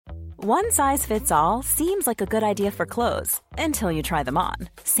One size fits all seems like a good idea for clothes until you try them on.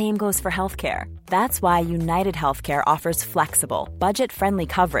 Same goes for healthcare. That's why United Healthcare offers flexible, budget-friendly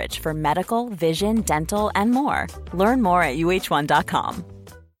coverage for medical, vision, dental, and more. Learn more at uh1.com.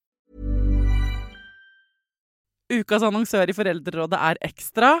 Ukas annonsør I Foreldrerådet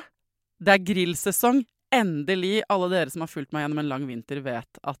Ekstra. Det grillsesong. Endelig, alle dere som har fulgt meg gjennom en lang vinter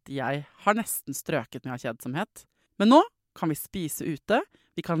vet at jeg har nesten strøket med kjedsomhet. Men nå kan vi spise ute,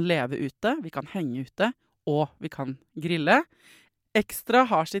 vi kan leve ute, vi kan henge ute, og vi kan grille. Ekstra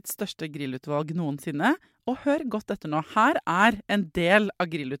har sitt største grillutvalg noensinne, og hør godt etter nå. Her en del av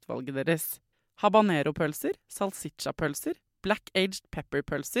grillutvalget deres. Habanero-pølser, salsiccia-pølser, black-aged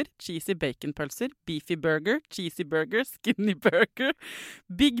pepper-pølser, cheesy bacon-pølser, beefy burger, cheesy burger, skinny burger,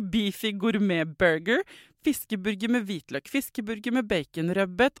 big beefy gourmet-burger, fiskeburger med hvitløk, fiskeburger med bacon,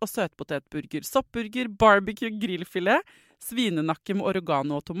 rødbet og søtpotetburger, soppburger, barbecue, grillfilet, svinenakke med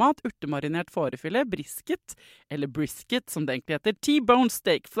oregano og tomat, urtemarinert fårefilet, brisket, eller brisket som det egentlig heter, T-bone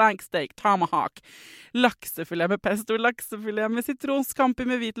steak, flank steak, tomahawk, laksefilet med pesto, laksefilet med sitronskampi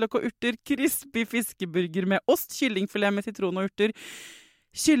med hvitløk og urter, crispy fiskeburger med ost, kyllingfilet med sitron og urter,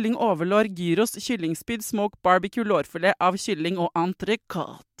 kylling overlår, gyros, kyllingspyd, smoke, barbecue, lårfilet av kylling og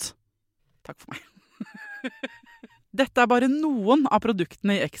entrecôte. Takk for meg. Dette bare noen av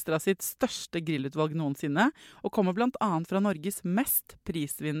produktene I Ekstra sitt største grillutvalg noensinne, og kommer blant annet fra Norges mest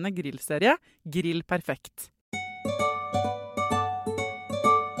prisvinnende grillserie, Grill Perfekt.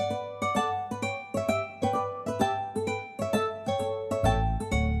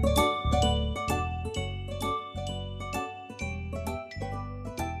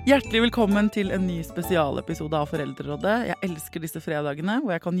 Hjertelig velkommen til en ny spesialepisode av Foreldrerådet. Jeg elsker disse fredagene,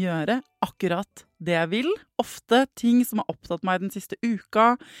 hvor jeg kan gjøre akkurat det jeg vil. Ofte ting som har opptatt meg den siste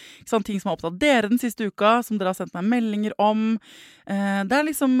uka, ting som har opptatt dere den siste uka, som dere har sendt meg meldinger om. Det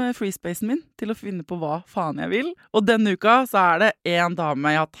liksom freespacen min til å finne på hva faen jeg vil. Og denne uka så det en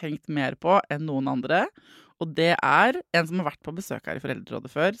dame jeg har tenkt mer på enn noen andre. Og det en som har vært på besøk her I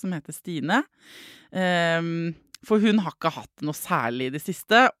Foreldrerådet før, som heter Stine. For hun har ikke hatt noe særlig I det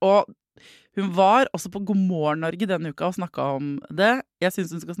siste, og hun var også på God Morgen Norge denne uka og snakket om det. Jeg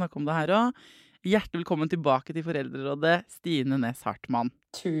synes hun skal snakke om det her også. Hjertelig velkommen tilbake til Foreldrerådet, Stine Næss Hartmann.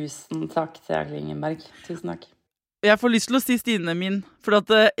 Tusen takk til Agli Ingeberg. Tusen takk. Jeg får lyst til å si Stine min, for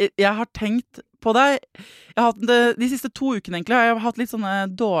at jeg har tenkt på deg. Jeg har hatt de siste 2 ukene egentlig, jeg har hatt litt sånne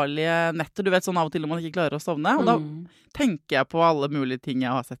dårlige netter, du vet sånn av og til når man ikke klarer å sovne, og da tenker jeg på alle mulige ting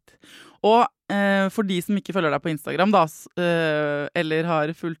jeg har sett. Og for de som ikke følger deg på Instagram da, eller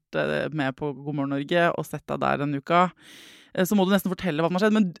har fulgt med på God Morgen Norge og sett deg der denne uka, så må du nesten fortelle hva som har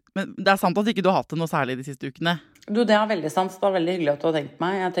skjedd, men det sant at ikke du har hatt det noe særlig de siste ukene. Du, det veldig sant. Det veldig hyggelig at du har tenkt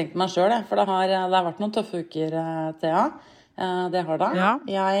meg. Jeg har tenkt meg selv, for det har vært noen tøffe uker, Thea. Det har det. Ja.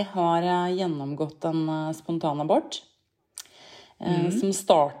 Jeg har gjennomgått en spontanabort, som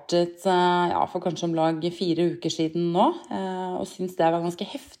startet for kanskje om lag 4 uker siden nå, og synes det var en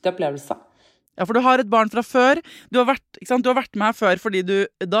ganske heftig opplevelse. Ja, for du har et barn fra før. Du har vært, ikke sant? Du har vært med her før fordi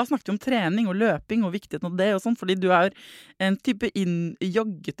da snakket vi om trening og løping og viktigheten av det og sånn, fordi du en type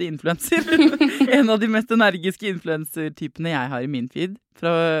joggete influencer. En av de mest energiske influencer-typene jeg har I min feed.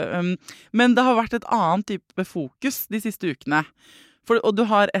 Men det har vært et annet type fokus de siste ukene. Og du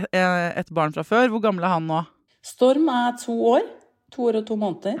har et barn fra før. Hvor gammel han nå? Storm 2 år. 2 år og 2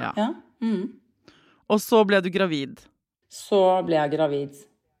 måneder. Ja. Og så ble du gravid. Så ble jeg gravid.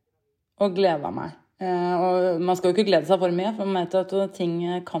 Og gleda meg. Og man skal jo ikke glede seg for mye, for man vet at ting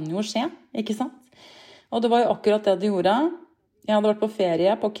kan jo skje, ikke sant? Og det var jo akkurat det de gjorde. Jeg hadde vært på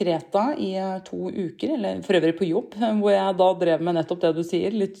ferie på Kreta I 2 uker, eller for øvrig på jobb, hvor jeg da drev med nettopp det du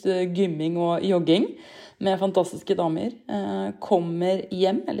sier, litt gymming og jogging med fantastiske damer. Kommer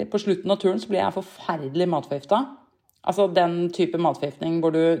hjem, eller på slutten av turen så blir jeg forferdelig matforgiftet. Altså den type matforgiftning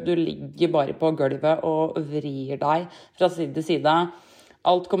hvor du ligger bare på gulvet og vrir deg fra side til side.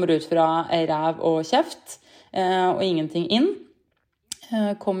 Alt kommer ut fra ræv og kjeft, og ingenting inn.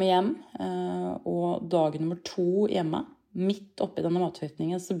 Kommer hjem, og dag nummer 2 hjemme, midt oppi denne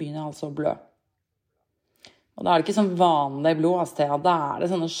matforgiftningen, så begynner jeg altså å blø. Og da det ikke sånn vanlig blod, Thea. Da det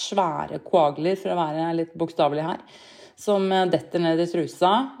sånne svære koagler, for å være litt bokstavelig her, som detter ned I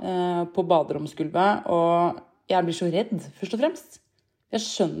trusa på baderomsgulvet, og jeg blir så redd, først og fremst. Jeg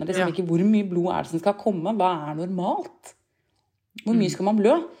skjønner liksom ikke hvor mye blod det som skal komme. Hva normalt? Hvor mye skal man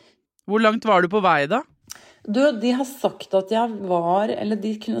blø? Hvor langt var du på vei da? Du, de har sagt at jeg eller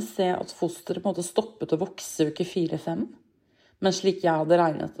de kunne se at fosteret på en måte stoppet å vokse uke 4-5. Men slik jeg hadde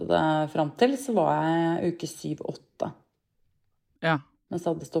regnet det frem til, så var jeg uke 7-8. Ja. Mens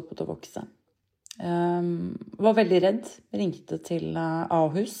jeg hadde stoppet å vokse. Var veldig redd, ringte til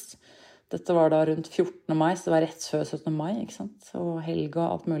Ahus. Dette var da rundt 14. mai, så det var rett før 17. mai, ikke sant? Og helg og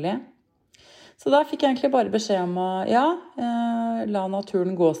alt mulig. Så da fikk jeg egentlig bare beskjed om å, la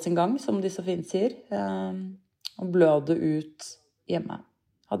naturen gå sin gang, som de så fint sier, og bløde ut hjemme.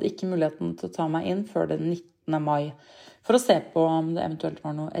 Hadde ikke muligheten til å ta meg inn før den 19. mai, for å se på om det eventuelt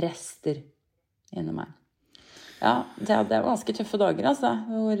var noen rester inni meg. Ja, det var ganske tøffe dager, altså,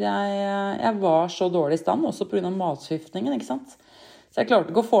 hvor jeg var så dårlig i stand, også på grunn av matforgiftningen, ikke sant? Så jeg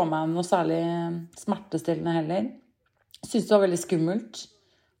klarte ikke å få meg noe særlig smertestillende heller. Jeg synes det var veldig skummelt.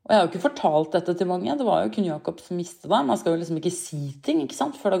 Og jeg har jo ikke fortalt dette til mange. Det var jo kun Jakob som visste det. Man skal jo liksom ikke si ting, ikke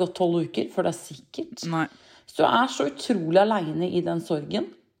sant? Før det har gått 12 uker, før det er sikkert. Nei. Så du er så utrolig alene i den sorgen.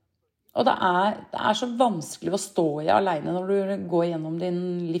 Og det er så vanskelig å stå i alene når du går gjennom din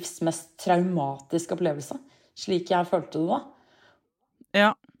livs mest traumatiske opplevelse. Slik jeg følte det da.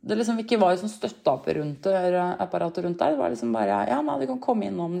 Ja. Det liksom ikke var sånn støtteapparatet rundt der. Det var liksom bare, du kan komme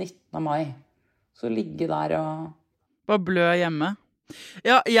inn om 19. mai. Så ligge der og... Bare blø hjemme.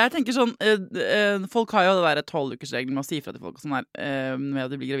 Ja, jeg tenker sånn, folk har jo det der 12-ukersregelen med å si fra til folk sånn her, med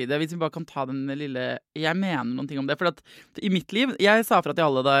at de blir gravide. Hvis vi bare kan ta den lille, jeg mener noen ting om det, for at i mitt liv, jeg sa fra til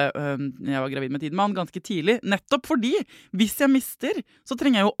alle da jeg var gravid med Tidemann ganske tidlig, nettopp fordi, hvis jeg mister, så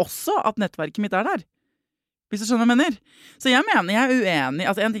trenger jeg jo også at nettverket mitt er der. Hvis du skjønner hva jeg mener. Så jeg mener, jeg er uenig,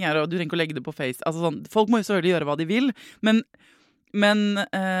 altså en ting er, du trenger ikke å legge det på Face, altså sånn, folk må jo selvfølgelig gjøre hva de vil, men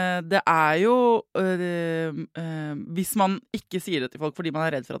det er jo hvis man ikke sier det til folk fordi man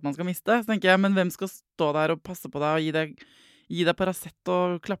er redd for at man skal miste, så tenker jeg, men hvem skal stå der og passe på deg og gi deg Paracet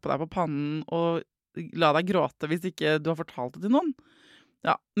og klappe deg på pannen og la deg gråte hvis ikke du har fortalt det til noen?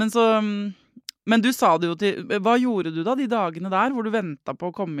 Ja, men du sa det jo hva gjorde du da de dagene der hvor du ventet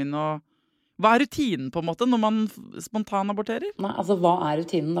på å komme inn og hva er rutinen på en måte når man spontanaborterer? Nei, altså hva er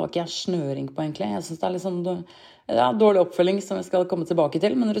rutinen? Det var ikke jeg snøring på egentlig. Jeg synes det er litt sånn dårlig oppfølging som vi skal komme tilbake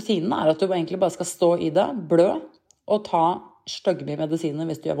til. Men rutinen er at du egentlig bare skal stå i det, blø, og ta støggelige medisiner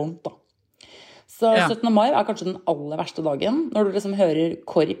hvis du gjør vondt da. Så 17. mai er kanskje den aller verste dagen. Når du liksom hører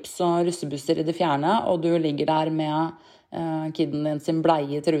korps og russebusser i det fjerne, og du ligger der med kiden din sin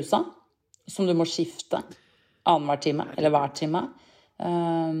bleie i trusa, som du må skifte annenhver time, eller hver time.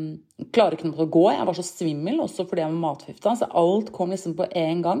 Klarer ikke noe å gå. Jeg var så svimmel, også fordi jeg var matforgiftet, så alt kom liksom på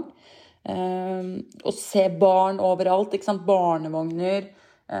en gang. Og se barn overalt, ikke sant? Barnevogner.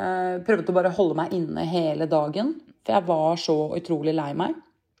 Prøvde å bare holde meg inne hele dagen, for jeg var så utrolig lei meg.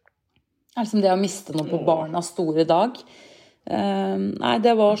 Liksom det å miste noe på barnas store dag. Nei,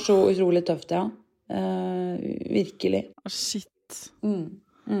 det var så utrolig tøft, ja. Virkelig. Shit.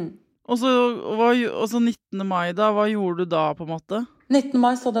 Og så 19. mai da, hva gjorde du da på en måte? 19.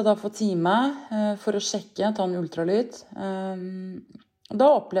 mai så hadde jeg da fått time for å sjekke, ta en ultralyd. Da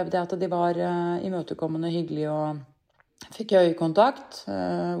opplevde jeg at de var imøtekommende, hyggelige og fikk øyekontakt,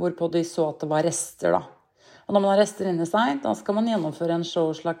 hvorpå de så at det var rester da. Og når man har rester inni seg, da skal man gjennomføre en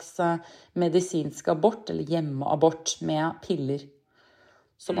slags medisinsk abort, eller hjemmeabort med piller.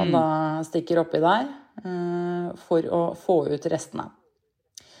 Som man da stikker oppi der for å få ut restene.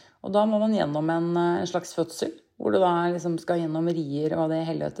 Og da må man gjennom en slags fødsel, hvor du da liksom skal gjennom rier og det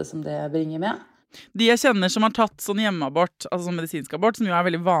helvete som det bringer med. De jeg kjenner som har tatt sånn hjemmeabort, altså sånn medisinsk abort, som jo er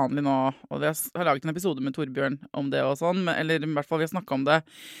veldig vanlig nå, og vi har laget en episode med Torbjørn om det og sånn, eller i hvert fall vi har snakket om det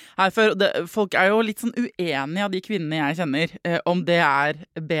her før. Folk er jo litt sånn uenige av de kvinnene jeg kjenner, om det er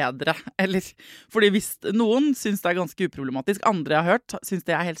bedre, eller fordi hvis noen synes det er ganske uproblematisk, andre jeg har hørt synes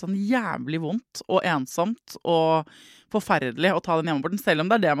det er helt sånn jævlig vondt og ensomt og forferdelig å ta den hjemmeaborten, selv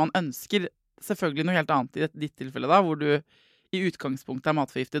om det er det man ønsker. Selvfølgelig noe helt annet i ditt tilfelle da, hvor du i utgangspunktet er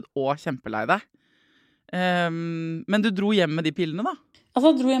matforgiftet og kjempelei deg. Men du dro hjem med de pillene da?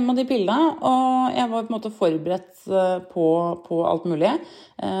 Altså, jeg dro hjem med de pillene, og jeg var på en måte forberedt på alt mulig.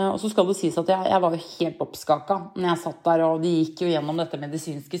 Og så skal det sies at jeg var jo helt oppskaket når jeg satt der, og de gikk jo gjennom dette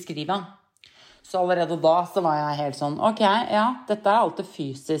medisinske skrivet. Så allerede da så var jeg helt sånn, ok, ja, dette er alt det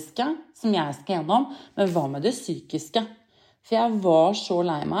fysiske som jeg skal gjennom, men hva med det psykiske? For jeg var så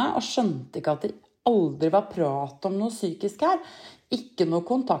lei meg, og skjønte ikke at det aldri var prat om noe psykisk her. Ikke noe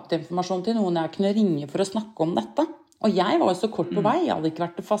kontaktinformasjon til noen jeg kunne ringe for å snakke om dette. Og jeg var jo så kort på vei, jeg hadde ikke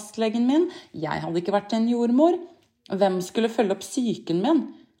vært til fastlegen min, jeg hadde ikke vært til en jordmor. Hvem skulle følge opp psyken min?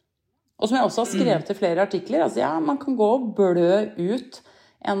 Og som jeg også har skrevet i flere artikler, altså ja, man kan gå og blø ut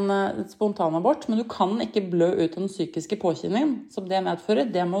en spontanabort, men du kan ikke blø ut den psykiske påkjenningen som det medfører,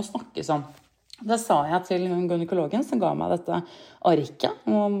 det må snakkes om. Det sa jeg til gynekologen som ga meg dette arket,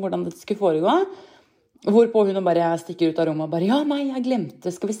 om hvordan dette skulle foregå. Hvorpå hun bare stikker ut av rommet og bare, ja, nei, jeg glemte,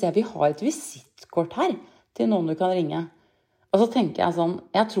 skal vi se, vi har et visittkort her til noen du kan ringe. Og så tenker jeg sånn,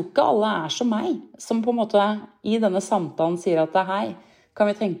 jeg tror ikke alle som meg, som på en måte i denne samtalen sier at hei, kan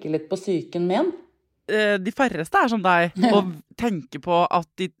vi tenke litt på psyken min? De færreste som deg, og tenker på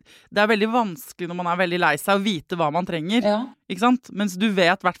at det veldig vanskelig når man veldig lei seg å vite hva man trenger, ikke sant? Mens du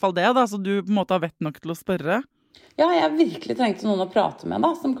vet I hvert fall det da, så du på en måte har vett nok til å spørre. Ja, jeg virkelig trengte noen å prate med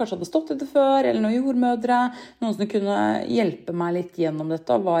da, som kanskje hadde stått I det før, eller noen jordmødre, noen som kunne hjelpe meg litt gjennom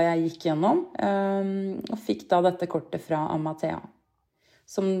dette, og hva jeg gikk gjennom. Og fikk da dette kortet fra Amathea,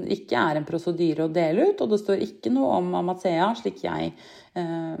 som ikke en prosedyre å dele ut, og det står ikke noe om Amathea, slik jeg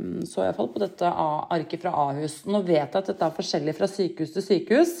så I hvert fall på dette arket fra Ahus. Nå vet jeg at dette forskjellig fra sykehus til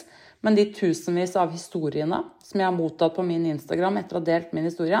sykehus, men de tusenvis av historiene som jeg har mottatt på min Instagram etter å ha delt min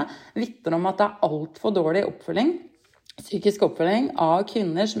historie, vittner om at det alt for dårlig oppfølging, psykisk oppfølging av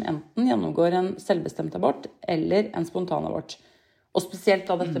kvinner som enten gjennomgår en selvbestemt abort eller en spontanabort. Og spesielt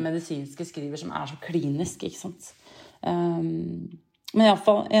av dette medisinske skriver som så klinisk, ikke sant? Men I alle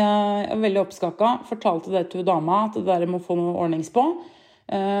fall, jeg veldig oppskakket, fortalte det til dama at det der må få noe ordnings på.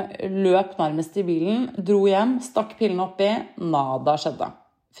 Løp nærmest I bilen, dro hjem, stakk pillen oppi, nada skjedde.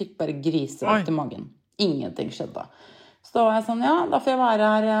 Fikk bare griser til magen. Ingenting skjedde. Så da var jeg sånn, ja, da får jeg være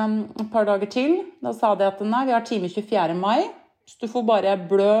her et par dager til. Da sa de at nei, vi har time 24. mai, så du får bare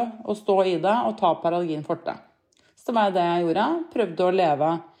blø og stå I det og ta Paralgin forte. Så det var det jeg gjorde. Prøvde å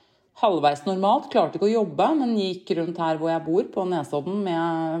leve halvveis normalt, klarte ikke å jobbe, men gikk rundt her hvor jeg bor, på Nesodden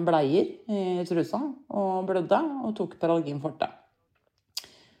med bleier I trusa, og blødde, og tok Paralgin forte.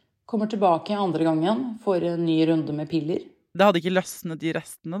 Kommer tilbake andre gangen, får en ny runde med piller. Det hadde ikke løsnet de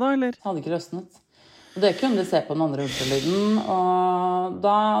restene da, eller? Det hadde ikke løsnet. Og det kunne de se på den andre ultralyden, og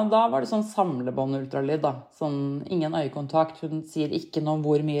da var det sånn samlebånd ultralyd da. Sånn, ingen øyekontakt, hun sier ikke noe om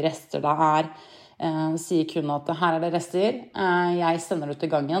hvor mye rester det sier kun at her det rester, jeg sender det ut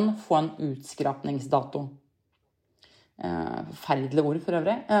I gangen, få en utskrapningsdato. Forferdelig ord for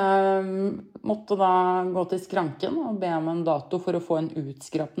øvrig. Måtte da gå til skranken og be om en dato for å få en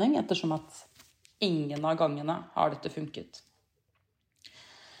utskrapning, ettersom at ingen av gangene har dette funket.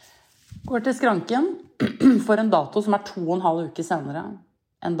 Går til skranken for en dato som 2,5 uker senere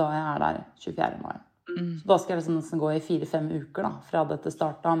enn da jeg der 24. mai. Så da skal jeg nesten gå I 4-5 uker da, fra dette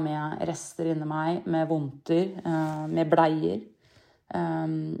startet med rester inni meg, med vondter, med bleier.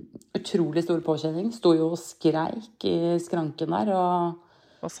 Utrolig stor påkjenning. Stod jo og skreik I skranken der.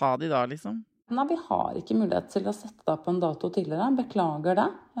 Og hva sa de da liksom? Nei, vi har ikke mulighet til å sette deg på en dato tidligere. Beklager det.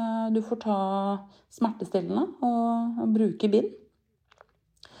 Du får ta smertestillende og bruke bind.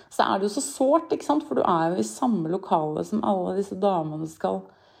 Så det jo så sårt, ikke sant? For du jo I samme lokale som alle disse damene skal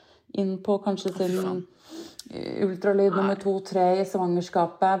inn på, kanskje til ultralyd nummer 2-3 I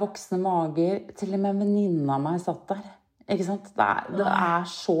svangerskapet, voksne mager. Til og med en venninne av meg satt der. Ikke sant? Det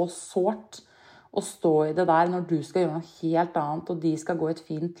så sårt å stå I det der når du skal gjøre noe helt annet, og de skal gå et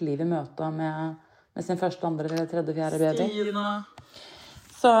fint liv I møte med sin første, andre, eller tredje, fjerde baby. Stina!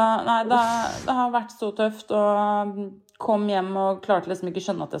 Så nei, det har vært så tøft, og kom hjem og klarte liksom ikke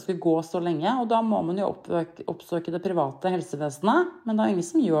skjønne at jeg skulle gå så lenge, og da må man jo oppsøke det private helsevesenet, men det ingen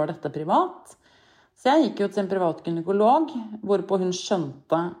som gjør dette privat. Så jeg gikk jo til en privat gynekolog, hvorpå hun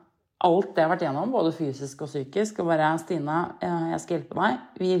skjønte alt det jeg har vært gjennom, både fysisk og psykisk, og bare, Stine, jeg skal hjelpe deg.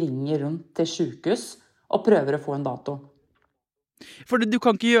 Vi ringer rundt til sykehus og prøver å få en dato. For du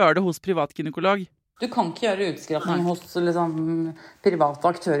kan ikke gjøre det hos privat gynekolog? Du kan ikke gjøre utskrapning hos liksom, private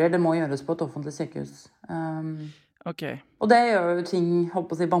aktører. Det må gjøres på et offentlig sykehus. Okay. Og det gjør jo ting, holdt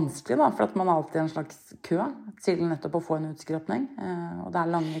på å si, vanskelig, da, for at man alltid en slags kø til nettopp å få en utskrapning. Og det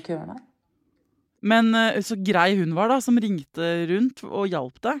lange køer der. Men så grei hun var da, som ringte rundt og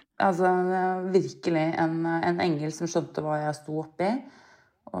hjalp deg? Altså, virkelig en engel som skjønte hva jeg sto oppi,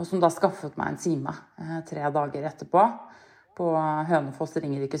 og som da skaffet meg en time 3 dager etterpå på Hønefoss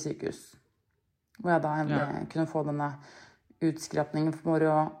Ringerike sykehus. Hvor jeg da endelig kunne få denne utskrapningen for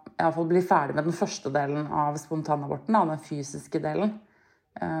å I hvert fall bli ferdig med den første delen av spontanaborten, da, den fysiske delen.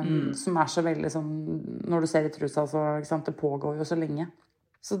 Som så veldig sånn, når du ser I trusa, så ikke sant, det pågår jo så lenge.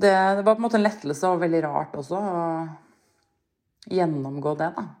 Så det var på en måte en lettelse og veldig rart også å gjennomgå det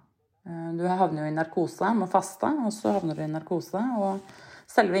da. Du havner jo I narkose, må faste, og så havner du I narkose, og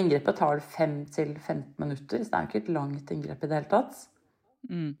selve inngrepet tar 5-15 minutter, så det jo ikke et langt inngrep I det hele tatt.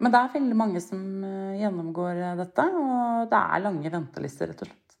 Men det veldig mange som gjennomgår dette, og det lange ventelister rett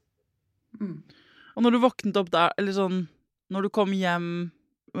og slett. Og når du våknet opp der, eller sånn, når du kom hjem,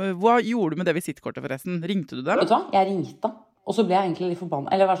 hva gjorde du med det visittkortet forresten? Ringte du dem? Vet du hva? Jeg ringte. Og så ble jeg egentlig litt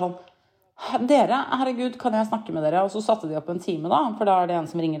forbannet. Eller var sånn, Dere, herregud, kan jeg snakke med dere? Og så satte de opp en time da, for da det en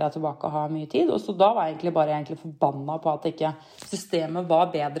som ringer deg tilbake og har mye tid. Og så da var jeg egentlig forbannet på at ikke systemet var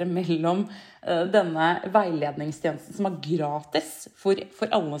bedre mellom denne veiledningstjenesten som er gratis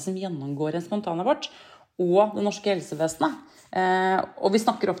for alle som gjennomgår en spontanabort, og det norske helsevesenet. Og vi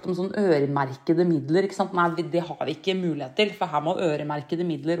snakker ofte om sånn øremerkede midler, ikke sant? Nei, det har vi ikke mulighet til, for her må øremerkede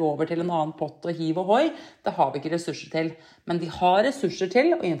midler over til en annen pott og hiv og hoi. Det har vi ikke ressurser til. Men de har ressurser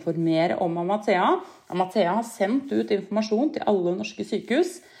til å informere om Amathea. Amathea har sendt ut informasjon til alle norske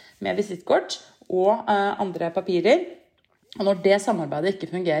sykehus med visittkort og andre papirer. Og når det samarbeidet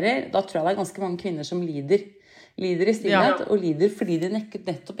ikke fungerer, da tror jeg det er ganske mange kvinner som lider i stillhet, og lider fordi de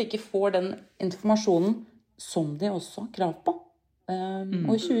nettopp ikke får den informasjonen som de også har krav på.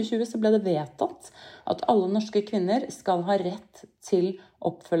 Og i 2020 så ble det vedtatt at alle norske kvinner skal ha rett til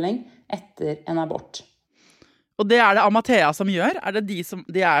oppfølging etter en abort. Og det er det Amathea som gjør? Er det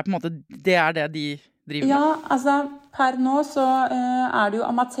det er på en måte, det er det de driver med? Ja, altså per nå så er det jo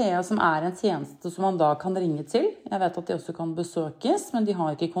Amathea som er en tjeneste som man da kan ringe til. Jeg vet at de også kan besøkes, men de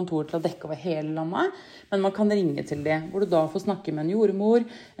har ikke kontor til å dekke over hele landet. Men man kan ringe til dem, hvor du da får snakke med en jordmor,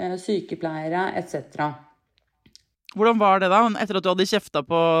 sykepleiere, etc. Hvordan var det da, etter at du hadde kjeftet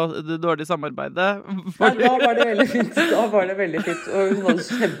på det dårlige samarbeidet? Ja, da var det veldig fint. Og hun hadde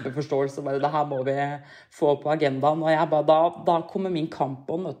kjempeforståelse. Bare, det her må vi få på agendaen. Og jeg bare, da kommer min kamp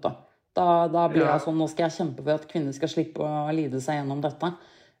på den, vet du. Da blir jeg sånn, nå skal jeg kjempe for at kvinner skal slippe å lide seg gjennom dette.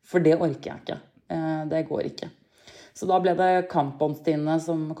 For det orker jeg ikke. Det går ikke. Så da ble det kampåndstine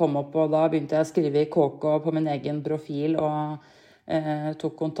som kom opp, og da begynte jeg å skrive i KK på min egen profil, og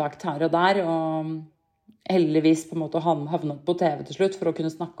tok kontakt her og der, og heldigvis på en måte havnet på TV til slutt for å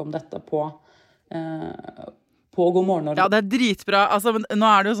kunne snakke om dette på God morgen Norge. Ja, det er dritbra. Altså, men nå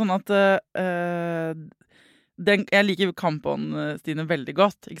er det jo sånn at jeg liker kampånd-Stine veldig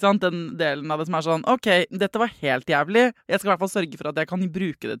godt, ikke sant? Den delen av det som er sånn, ok, dette var helt jævlig, jeg skal i hvert fall sørge for at jeg kan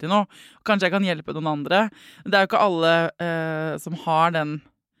bruke det til noe, kanskje jeg kan hjelpe noen andre. Det er jo ikke alle som har den.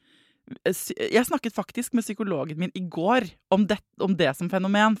 Jeg snakket faktisk med psykologen min i går om det som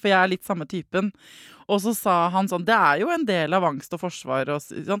fenomen, for jeg er litt samme typen. Og så sa han sånn, det er jo en del av angst og forsvar,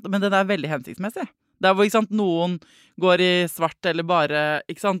 men det er veldig hensiktsmessig. Det er hvor, ikke sant, noen går i svart, eller bare,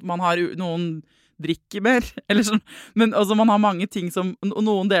 ikke sant, man har noen drikker mer, eller sånn, men altså, man har mange ting som,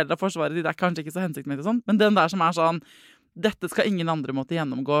 noen deler av forsvaret det er kanskje ikke så hensiktsmessig sånn, men den der som er sånn, dette skal ingen andre måtte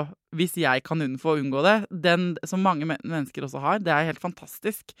gjennomgå hvis jeg kan unngå det. Den som mange mennesker også har, det er helt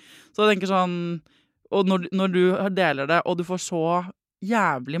fantastisk. Så jeg tenker sånn, og når du deler det, og du får så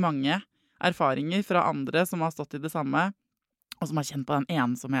jævlig mange erfaringer fra andre som har stått i det samme, og som har kjent på den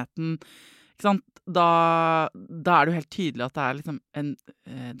ensomheten, ikke sant? Da er det jo helt tydelig at det er liksom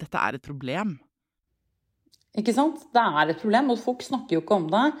dette er et problem. Ikke sant? Det er et problem, og folk snakker jo ikke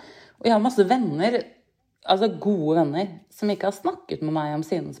om det. Og jeg har masse venner, altså gode venner, som ikke har snakket med meg om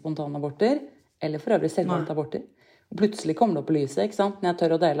sine spontanaborter, eller for øvrig selvvalgte aborter. Og plutselig kommer det opp i lyset, ikke sant, når jeg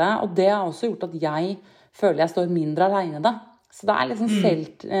tør å dele. Og det har også gjort at jeg føler jeg står mindre alene da. Så det er liksom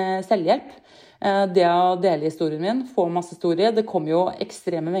selvhjelp. Det å dele historien min, få masse historie, det kommer jo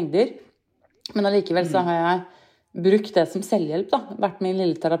ekstreme mengder. Men allikevel så har jeg brukt det som selvhjelp da. Vært med i en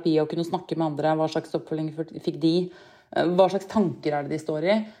lille terapi og kunne snakke med andre. Hva slags oppfølging fikk de? Hva slags tanker er det de står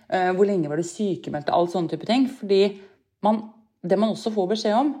i? Hvor lenge var det sykemeldte? Alt sånne type ting. Fordi det man også får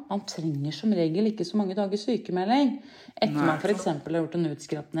beskjed om, man trenger som regel ikke så mange dager sykemelding. Etter man for eksempel har gjort en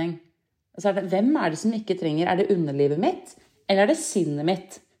utskrapning. Så hvem er det som ikke trenger? Er det underlivet mitt? Eller er det sinnet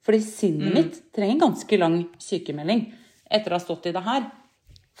mitt? Fordi sinnet mitt trenger ganske lang sykemelding etter å ha stått i det her.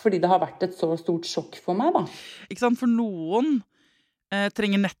 Fordi det har vært et så stort sjokk for meg da. Ikke sant? For noen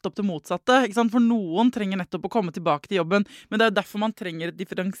trenger nettopp det motsatte. Ikke sant? For noen trenger nettopp å komme tilbake til jobben. Men det er derfor man trenger et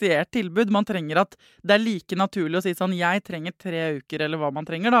differensiert tilbud. Man trenger at det er like naturlig å si sånn, jeg trenger 3 uker, eller hva man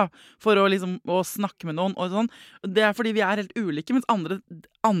trenger da, for å, liksom, å snakke med noen. Og sånn. Det er fordi vi er helt ulike, mens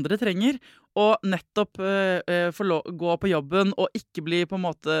andre trenger å nettopp gå på jobben og ikke bli på en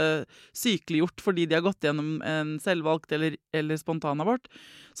måte sykeliggjort fordi de har gått gjennom en selvvalgt eller spontanabort.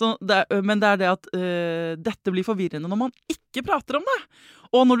 Men det er det at dette blir forvirrende når man ikke prater om det.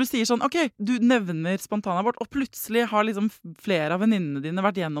 Og når du sier sånn, ok, du nevner spontanabort, og plutselig har liksom flere av venninnene dine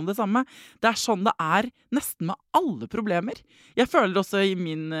vært gjennom det samme. Det er sånn det er nesten med alle problemer. Jeg føler også i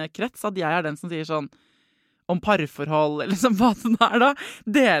min krets at jeg er den som sier sånn, om parforhold, eller liksom hva det er da,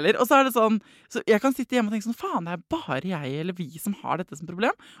 deler, og så er det sånn, så jeg kan sitte hjemme og tenke sånn, faen, det er bare jeg eller vi som har dette som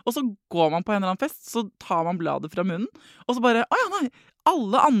problem, og så går man på en eller annen fest, så tar man bladet fra munnen, og så bare, nei,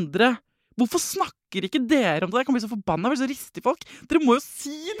 alle andre, hvorfor snakker snakker ikke dere om det? Jeg kan bli så forbannet, jeg blir så ristig folk. Dere må jo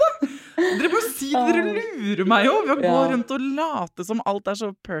si det! Dere må jo si det, dere lurer meg jo ved å gå rundt og late som alt så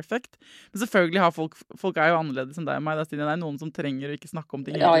perfect. Men selvfølgelig har folk jo annerledes enn deg og meg. Det noen som trenger å ikke snakke om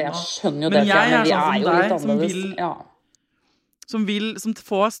ting. Ja, jeg skjønner jo det. Men jeg sånn som deg, som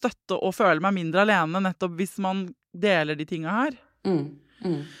får støtte og føler meg mindre alene, nettopp hvis man deler de tingene her.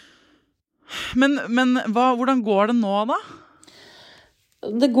 Men hvordan går det nå da?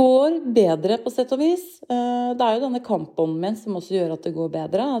 Det går bedre på sett og vis. Det jo denne kampånden min som også gjør at det går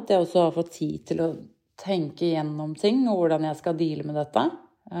bedre. At jeg også har fått tid til å tenke gjennom ting og hvordan jeg skal deale med dette.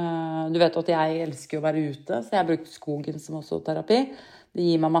 Du vet at jeg elsker å være ute, så jeg har brukt skogen som også terapi. Det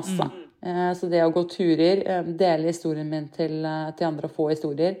gir meg masse. Så det å gå turer, dele historien min til andre og få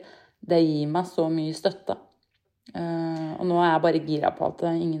historier, det gir meg så mye støtte. Og nå jeg bare gira på at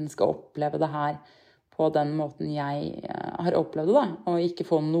ingen skal oppleve det her på den måten jeg har opplevd det, og ikke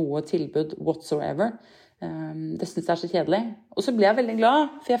få noe tilbud whatsoever. Det synes jeg så kjedelig. Og så ble jeg veldig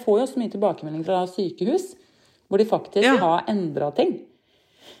glad, for jeg får jo så mye tilbakemelding fra sykehus, hvor de faktisk har endret ting.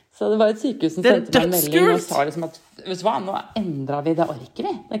 Så det var et sykehus som sendte meg en melding og sa liksom at vet du hva, nå endret vi, det orker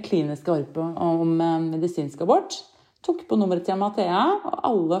vi. Det kliniske orket om medisinsk abort. Tok på nummeret til Amathea, og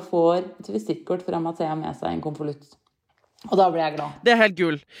alle får et visittkort fra Amathea med seg en konvolutt. Og da ble jeg glad. Det helt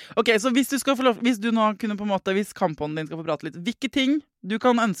gull. Ok, så hvis du nå kunne på en måte, hvis kampånden din skal få prate litt, hvilke ting du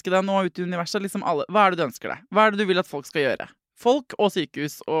kan ønske deg nå ut I universet, liksom alle, hva det du ønsker deg? Hva det du vil at folk skal gjøre? Folk og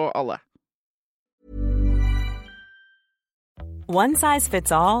sykehus og alle. One size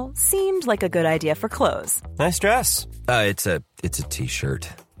fits all seemed like a good idea for clothes. Nice dress. It's a t-shirt.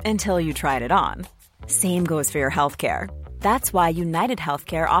 Until you tried it on. Same goes for your healthcare. That's why United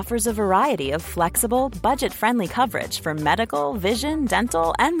Healthcare offers a variety of flexible, budget-friendly coverage for medical, vision,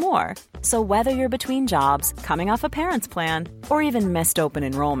 dental, and more. So whether you're between jobs, coming off a parent's plan, or even missed open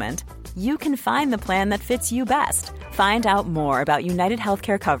enrollment, you can find the plan that fits you best. Find out more about United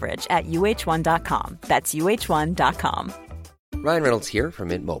Healthcare coverage at uh1.com. That's uh1.com. Ryan Reynolds here from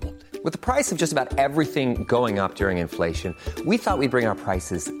Mint Mobile. With the price of just about everything going up during inflation, we thought we'd bring our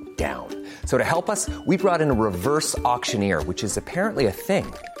prices down. So to help us, we brought in a reverse auctioneer, which is apparently a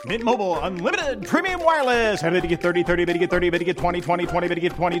thing. Mint Mobile Unlimited Premium Wireless. How to get 30, 30, how to get 30, how to get 20, 20, 20, how to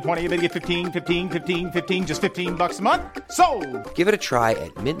get 20, 20, how to get 15, 15, 15, 15, just $15 a month? Sold! Give it a try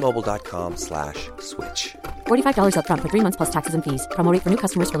at mintmobile.com/switch. $45 up front for 3 months plus taxes and fees. Promo rate for new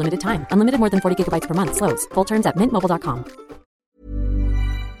customers for limited time. Unlimited more than 40 gigabytes per month. Slows full terms at mintmobile.com.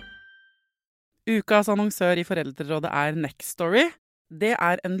 Ukas annonsør I Foreldrerådet Nextory. Det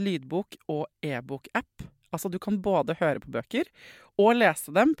en lydbok- og e-bok-app. Altså du kan både høre på bøker og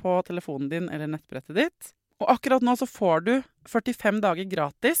lese dem på telefonen din eller nettbrettet ditt. Og akkurat nå så får du 45 dager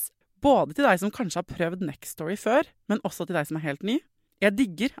gratis, både til deg som kanskje har prøvd Nextory før, men også til deg som helt ny. Jeg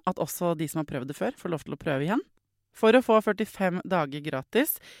digger at også de som har prøvd det før får lov til å prøve igjen. For å få 45 dager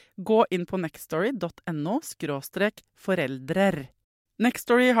gratis, gå inn på nextory.no/foreldrer.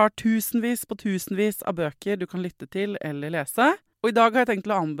 Nextory har tusenvis på tusenvis av bøker du kan lytte til eller lese. Og I dag har jeg tenkt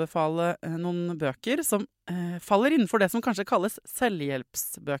å anbefale noen bøker som faller innenfor det som kanskje kalles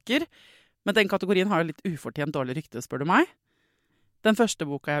selvhjelpsbøker. Men den kategorien har jo litt ufortjent dårlig rykte, spør du meg. Den første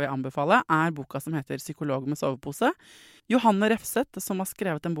boka jeg vil anbefale boka som heter Psykolog med sovepose. Johanne Refseth, som har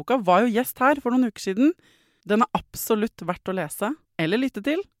skrevet den boka, var jo gjest her for noen uker siden. Den absolutt verdt å lese eller lytte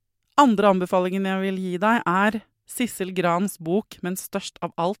til. Andre anbefalingen jeg vil gi deg Sissel Grans bok, men størst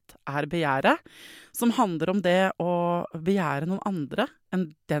av alt begjæret, som handler om det å begjære noen andre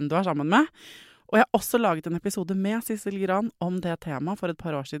enn den du sammen med. Og jeg har også laget en episode med Sissel Gran om det temaet for et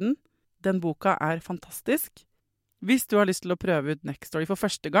par år siden. Den boka fantastisk. Hvis du har lyst til å prøve ut Nextory for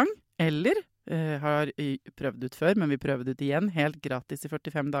første gang, eller har prøvd ut før, men vi prøver det ut igjen, helt gratis I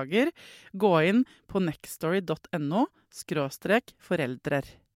 45 dager, gå inn på nextory.no/foreldrer.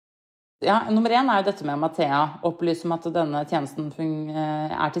 Ja, nummer 1 jo dette med Amathea, opplyse om at denne tjenesten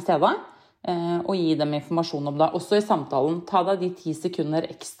til stede, og gi dem informasjon om det. Også I samtalen, ta deg de 10 sekunder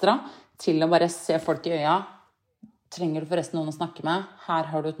ekstra til å bare se folk I øya. Trenger du forresten noen å snakke med? Her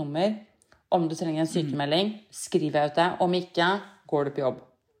har du et nummer. Om du trenger en sykemelding, skriver jeg ut det. Om ikke, går du på jobb.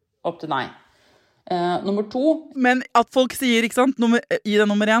 Opp til deg. Nummer 2. Men at folk sier, ikke sant, I det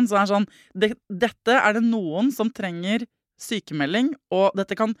nummer 1, så det sånn, dette det noen som trenger sykemelding, og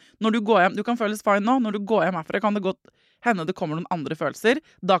dette kan, når du går hjem, du kan føles fine nå, når du går hjem herfra, kan det godt hende det kommer noen andre følelser,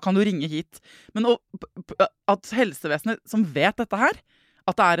 da kan du ringe hit. Men at helsevesenet som vet dette her,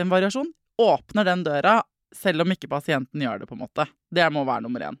 at det en variasjon, åpner den døra, selv om ikke pasienten gjør det på en måte. Det må være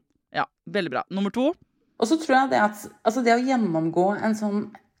nummer 1. Ja, veldig bra. Nummer 2. Og så tror jeg det altså det å gjennomgå en sånn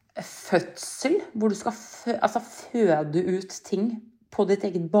fødsel, hvor du skal føde ut ting på ditt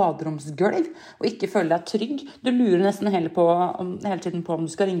eget baderomsgulv, og ikke føler deg trygg. Du lurer nesten hele tiden på om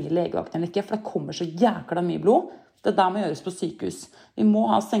du skal ringe legevakten eller ikke, for det kommer så jækla mye blod. Det der må gjøres på sykehus. Vi må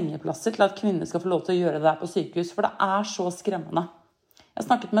ha sengeplasser til at kvinner skal få lov til å gjøre det der på sykehus, for det så skremmende. Jeg har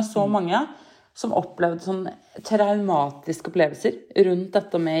snakket med så mange som opplevde sånne traumatiske opplevelser rundt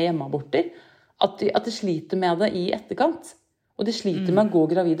dette med hjemmeaborter, at de sliter med det i etterkant. Og de sliter med å gå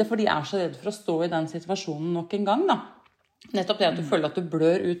gravide, for de så redde for å stå i den situasjonen nok en gang, da. Nettopp det at du føler at du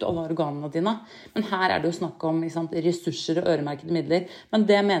blør ut alle organene dine. Men her det jo snakk om ressurser og øremerkede midler. Men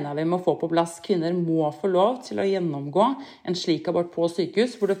det mener jeg vi må få på plass. Kvinner må få lov til å gjennomgå en slik abort på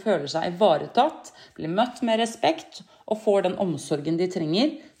sykehus, hvor de føler seg ivaretatt, blir møtt med respekt, og får den omsorgen de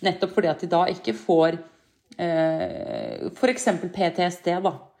trenger, nettopp fordi at de da ikke får for eksempel PTSD,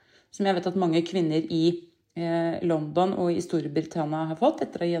 da, som jeg vet at mange kvinner i London og i Storbritannia har fått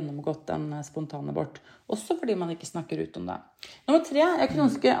etter å ha gjennomgått en spontanabort. Også fordi man ikke snakker ut om det. Nummer 3, jeg kunne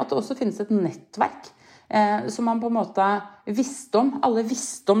ønske at det også finnes et nettverk som man på en måte visste om. Alle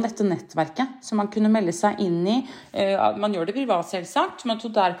visste om dette nettverket, som man kunne melde seg inn i. Man gjør det privat selvsagt, men at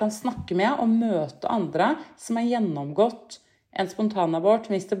du der kan snakke med og møte andre som har gjennomgått en spontanabort,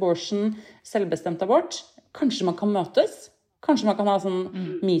 missed abortion, selvbestemt abort. Kanskje man kan møtes. Kanskje man kan ha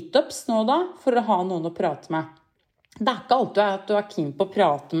sånn meetups nå da, for å ha noen å prate med. Det ikke alltid at du keen på å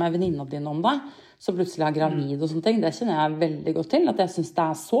prate med venninna dine om det, så plutselig gravid og sånne ting. Det kjenner jeg veldig godt til, at jeg synes det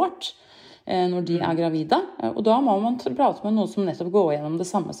sårt når de gravide. Og da må man prate med noen som nettopp går gjennom det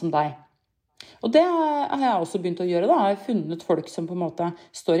samme som deg. Og det har jeg også begynt å gjøre da. Jeg har funnet folk som på en måte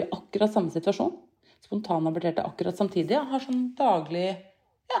står i akkurat samme situasjon. Spontanaborterte akkurat samtidig. Jeg har sånn daglig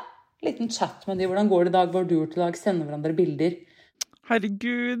liten chat med de, hvordan går det i dag, hva har du gjort i dag, sender hverandre bilder.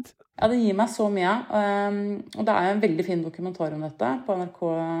 Herregud. Ja, det gir meg så mye. Og det en veldig fin dokumentar om dette på NRK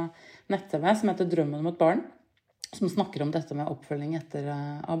nett-TV som heter Drømmen om et barn, som snakker om dette med oppfølging etter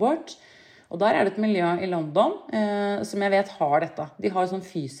abort. Og der det et miljø i London som jeg vet har dette. De har sånn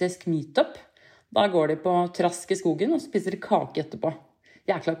fysisk meetup. Da går de på trask i skogen og spiser kake etterpå.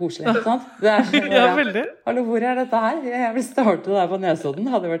 Jækla koselig, ikke sant? Ja, veldig. Hallo, hvor dette her? Jeg vil starte der på Nesodden.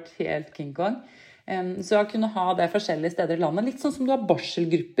 Det hadde vært helt King Kong. Så jeg kunne ha det forskjellige steder i landet. Litt sånn som du har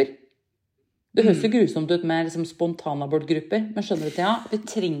barselgrupper. Det høres jo grusomt ut med liksom, spontanabortgrupper. Men skjønner du, Thea? Vi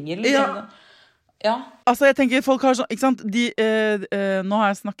trenger liksom... Ja. Altså, jeg tenker folk har sånn, ikke sant? Nå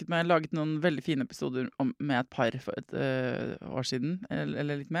har jeg laget noen veldig fine episoder med et par for et år siden,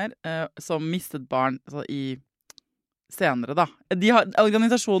 eller litt mer, som mistet barn altså, senere da. De har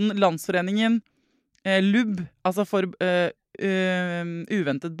organisasjonen Landsforeningen LUB, altså for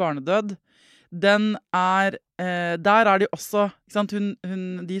uventet barnedød, den der de også, ikke sant?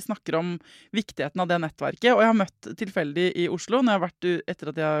 De snakker om viktigheten av det nettverket, og jeg har møtt tilfeldig i Oslo, når jeg har vært,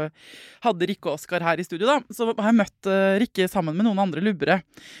 etter at jeg hadde Rikke og Oskar her i studio da, så har jeg møtt Rikke sammen med noen andre lubbere,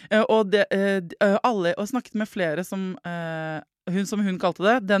 og snakket med flere som hun kalte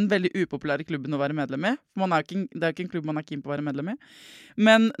det, den veldig upopulære klubben å være medlem i. Det ikke en klubb man keen på å være medlem i.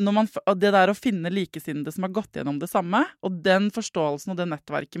 Men det der å finne likesinnede som har gått gjennom det samme, og den forståelsen og det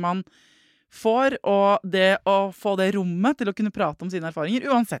nettverket man får, og det å få det rommet til å kunne prate om sine erfaringer,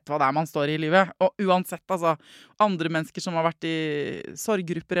 uansett hva det man står i livet, og uansett altså, andre mennesker som har vært i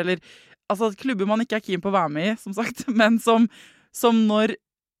sorggrupper, eller altså, klubber man ikke keen på å være med i, som sagt, men som når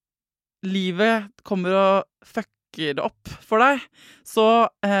livet kommer og fucker det opp for deg, så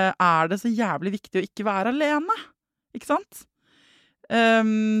det så jævlig viktig å ikke være alene, ikke sant?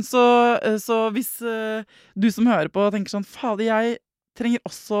 Så hvis du som hører på tenker sånn, fader, jeg trenger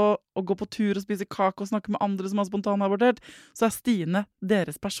også å gå på tur og spise kake og snakke med andre som har spontanabortert, så Stine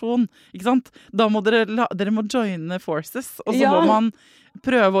deres person, ikke sant? Da må dere må joine forces, og så må man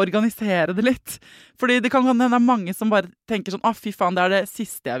prøve å organisere det litt. Fordi det kan hende det mange som bare tenker sånn, fy faen, det det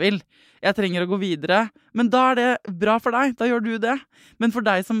siste jeg vil. Jeg trenger å gå videre. Men da det bra for deg, da gjør du det. Men for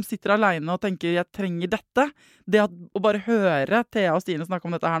deg som sitter alene og tenker, jeg trenger dette, det å bare høre Thea og Stine snakke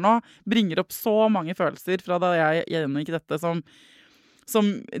om dette her nå, bringer opp så mange følelser fra da jeg gjennomgikk dette som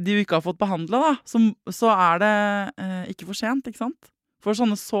de jo ikke har fått behandlet, da, så det ikke for sent, ikke sant? For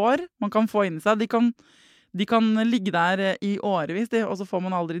sånne sår man kan få inn i seg, de kan ligge der i årevis, og så får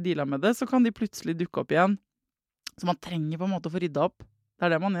man aldri deala med det, så kan de plutselig dukke opp igjen. Så man trenger på en måte å få rydda opp. Det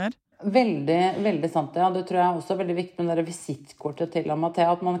det man gjør. Veldig, veldig sant, ja. Det tror jeg også veldig viktig med det visittkortet til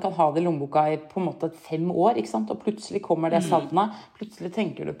Amathea, at man kan ha det i lommeboka i på en måte 5 år, ikke sant? Og plutselig kommer det savnet. Plutselig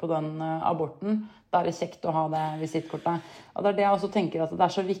tenker du på den aborten. Da det kjekt å ha det visittkortet. Og det det jeg også tenker, at det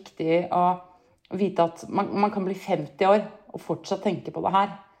så viktig å vite at man kan bli 50 år og fortsatt tenke på det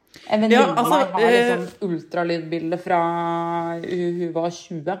her. En venninne Ja, altså, av meg har liksom ultralydbilde fra hun var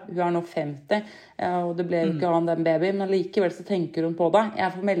 20, hun er nå 50, og det ble jo ikke av den babyen, men likevel så tenker hun på det.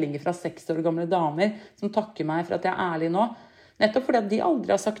 Jeg får meldinger fra 60 år gamle damer som takker meg for at jeg er ærlig nå, nettopp fordi at de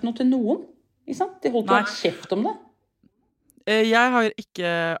aldri har sagt noe til noen, ikke sant? De holdt jo kjeft om det. Jeg har ikke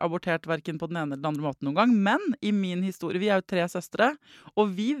abortert hverken på den ene eller den andre måten noen gang, men i min historie, vi er jo 3 søstre,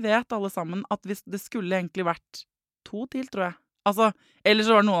 og vi vet alle sammen at hvis det skulle egentlig vært 2 til, tror jeg. Altså, eller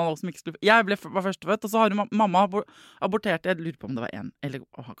så var det noen av oss som ikke skulle... Jeg var førstefødt, og så har mamma abortert, jeg lurer på om det var 1, eller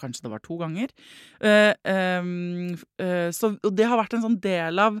kanskje det var 2 ganger. Og det har vært en sånn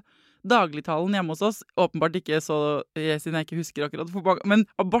del av dagligtalen hjemme hos oss, åpenbart ikke så, siden jeg ikke husker akkurat, men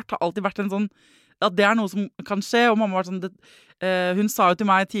abort har alltid vært en sånn, at det er noe som kan skje, og mamma var sånn, hun sa jo til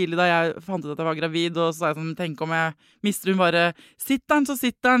meg tidlig da jeg fant ut at jeg var gravid, og så sa jeg sånn, tenk om jeg mister, hun bare, sitter den, så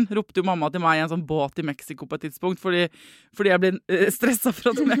sitter den, ropte jo mamma til meg i en sånn båt i Mexico på et tidspunkt, fordi jeg ble stresset for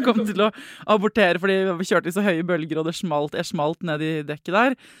at jeg kom til å abortere, fordi vi kjørte i så høye bølger, og jeg smalt ned i dekket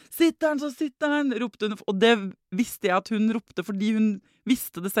der, sitter den, så sitter den, ropte hun, og det visste jeg at hun ropte, fordi hun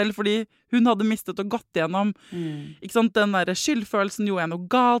visste det selv, fordi hun hadde mistet og gått gjennom, ikke sant, den der skyldfølelsen, gjorde jeg noe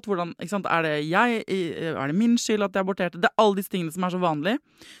galt, hvordan, ikke sant, er det min skyld at jeg aborterte, det er alle disse tingene som er så vanlige.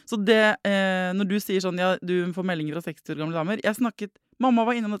 Så det, når du sier sånn, ja, du får meldinger fra 60 år gamle damer, mamma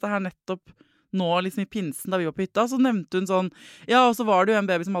var innom dette her nettopp nå, liksom i pinsen da vi var på hytta, så nevnte hun sånn, ja, og så var det jo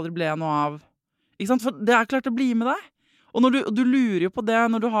en baby som aldri ble noe av, ikke sant, for det er klart å bli med deg. Og du lurer jo på det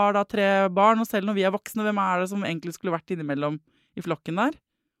når du har da 3 barn, og selv når vi er voksne, hvem er det som egentlig skulle vært innimellom i flokken der?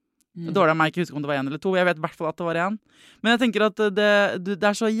 Dårlig av meg ikke husker om det var 1 eller 2, jeg vet i hvert fall at det var 1. Men jeg tenker at det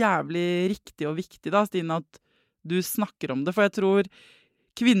er så jævlig riktig og viktig da, Stine, at du snakker om det, for jeg tror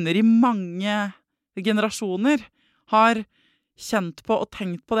kvinner i mange generasjoner har kjent på og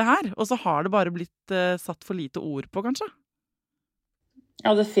tenkt på det her, og så har det bare blitt satt for lite ord på, kanskje?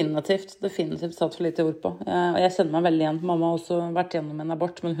 Ja, definitivt satt for lite ord på. Og jeg kjenner meg veldig igjen. Mamma har også vært gjennom en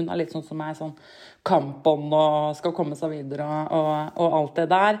abort, men hun er litt sånn som meg, sånn kampånd og skal komme seg videre og alt det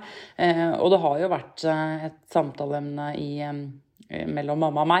der. Og det har jo vært et samtaleemne mellom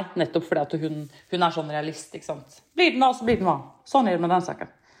mamma og meg, nettopp fordi at hun er sånn realist, ikke sant? Blir den av, så blir den av. Sånn er det med den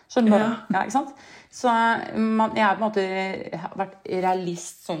saken. Skjønner du? Ja, ikke sant? Så jeg har på en måte vært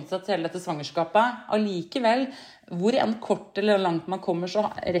realist sånn sett hele dette svangerskapet. Allikevel, hvor enn kort eller langt man kommer, så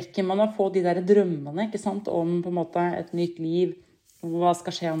rekker man å få de der drømmene, ikke sant? Om på en måte et nytt liv. Hva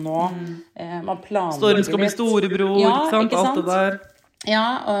skal skje nå? Man planlegger Storm skal bli storebror, ja, ikke sant? Alt det der. Ja,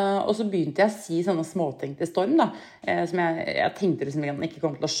 og så begynte jeg å si sånne småting til Storm da, som jeg tenkte liksom han ikke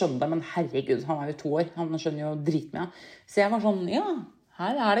kom til å skjønne det, men herregud, han er jo 2 år, han skjønner jo dritmye. Så jeg var sånn, ja,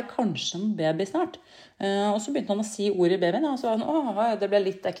 her er det kanskje en baby snart. Og så begynte han å si ord i babyen, og så var han, det ble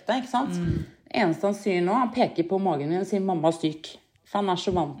litt ekte, ikke sant? Eneste han sier nå, han peker på magen min og sier, mamma er syk. For han er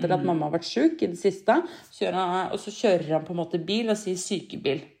så vant til at mamma har vært syk i det siste, og så kjører han på en måte bil og sier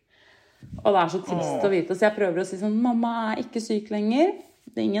sykebil. Og det er så trist å vite, så jeg prøver å si sånn, mamma er ikke syk lenger,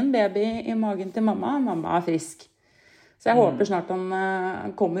 det er ingen baby i magen til mamma er frisk. Så jeg håper snart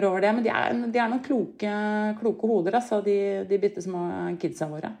han kommer over det, men de er noen kloke hoder, altså, de bitte små kidsa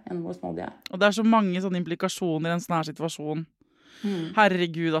våre, enn hvor små de er. Og det er så mange sånne implikasjoner i en sånn her situasjon.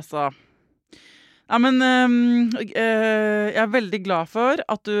 Herregud, altså. Ja, men jeg er veldig glad for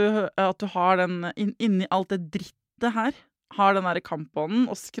at du har den, inni alt det drittet her, har den der kampånden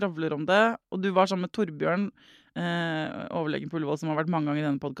og skravler om det, og du var sammen med Torbjørn, overlegen på Ullevål, som har vært mange ganger i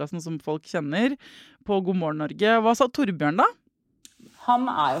denne podcasten, som folk kjenner, på God morgen Norge. Hva sa Torbjørn da? Han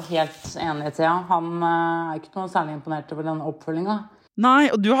er jo helt enig i tida. Han er ikke noe særlig imponert over den oppfølgingen. Nei,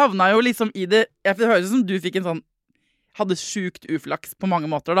 og du havna jo liksom i det, det høres ut som du fikk en sånn, hadde sjukt uflaks på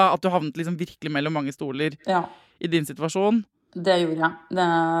mange måter da, at du havnet liksom virkelig mellom mange stoler i din situasjon. Det gjorde jeg.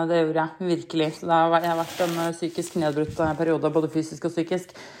 Det gjorde jeg, virkelig. Så jeg har vært en psykisk nedbrutt periode, både fysisk og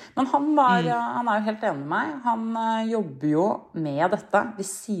psykisk. Men han er jo helt enig med meg. Han jobber jo med dette ved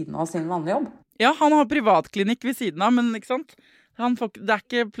siden av sin vanlige jobb. Ja, han har privatklinikk ved siden av, men ikke sant? Det er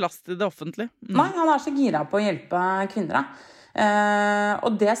ikke plass til det offentlige. Nei, han er så gira på å hjelpe kvinner.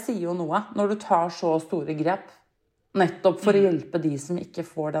 Og det sier jo noe, når du tar så store grep, nettopp for å hjelpe de som ikke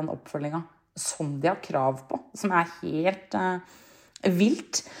får den oppfølgingen som de har krav på, som er helt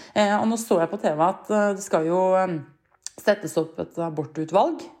vilt. Og nå så jeg på TV at det skal jo settes opp et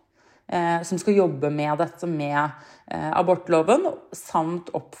abortutvalg som skal jobbe med dette med abortloven, samt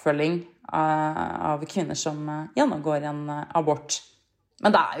oppfølging av kvinner som gjennomgår en abort.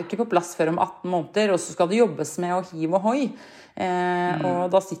 Men det jo ikke på plass før om 18 måneder, og så skal det jobbes med å hive og hoi. Og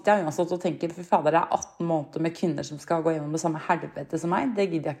da sitter jeg uansett og tenker, for fader, det 18 måneder med kvinner som skal gå gjennom det samme helvete som meg, det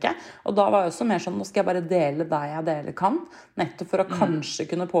gidder jeg ikke. Og da var jeg også mer sånn, nå skal jeg bare dele det jeg deler kan, nettopp for å kanskje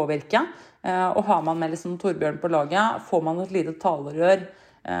kunne påvirke. Og har man med liksom Torbjørn på laget, får man et lite talerør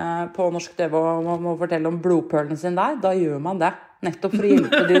på norsk TV og må fortelle om blodpølen sin der, da gjør man det. Nettopp for å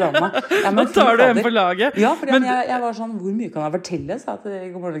hjelpe de damene. Da tar du en på laget. Ja, for jeg var sånn, hvor mye kan jeg fortelle? Sa til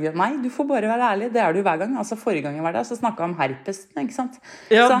God morgen. Nei, du får bare være ærlig. Det du jo hver gang. Altså forrige gang jeg var der, så snakket jeg om herpesten, ikke sant?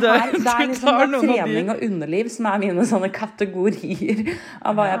 Ja, så det liksom trening og underliv som mine sånne kategorier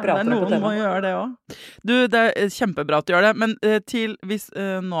av hva jeg prater om på TV. Noen må gjøre det også. Du, det kjempebra at du gjør det, men hvis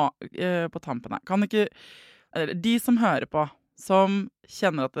nå på tampen her, kan ikke de som hører på, som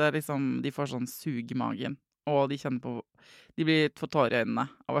kjenner at det liksom, de får sånn sug i magen, og de kjenner på de blir for tårer i øynene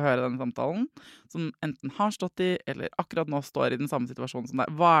av å høre denne samtalen, som enten har stått i, eller akkurat nå står i den samme situasjonen som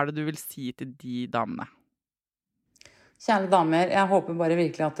deg. Hva det du vil si til de damene? Kjære damer, jeg håper bare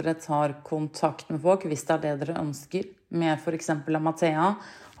virkelig at dere tar kontakt med folk, hvis det det dere ønsker. Med for eksempel Amathea.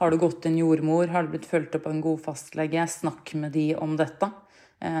 Har du gått til en jordmor? Har du blitt følt opp av en god fastlege? Snakk med de om dette.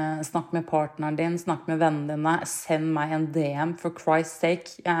 Snakk med partneren din, snakk med vennene dine, send meg en DM for Christ's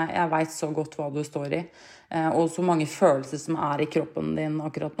sake. Jeg vet så godt hva du står i, og så mange følelser som i kroppen din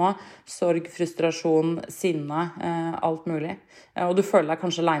akkurat nå. Sorg, frustrasjon, sinne, alt mulig. Og du føler deg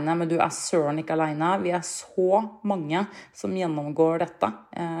kanskje alene, men du søren ikke alene. Vi så mange som gjennomgår dette.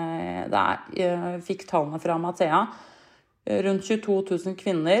 Fikk tallene fra Amathea. Rundt 22 000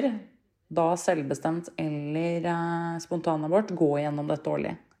 kvinner, da selvbestemt eller spontanabort, gå gjennom dette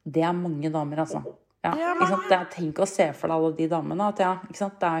årlig. Det mange damer, altså. Ja, ikke sant? Tenk å se for deg alle de damene. At ikke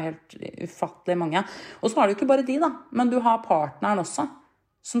sant? Det helt ufattelig mange. Og så det jo ikke bare de, da. Men du har partneren også,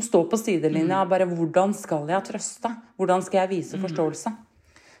 som står på sidelinja. Bare, hvordan skal jeg trøste? Hvordan skal jeg vise forståelse?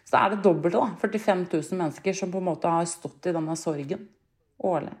 Så det dobbelte, da. 45 000 mennesker som på en måte har stått i denne sorgen.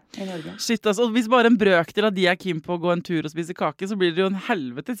 Årlig i Norge. Shit, altså, hvis bare en brøkdel av de keen på å gå en tur og spise kake, så blir det jo en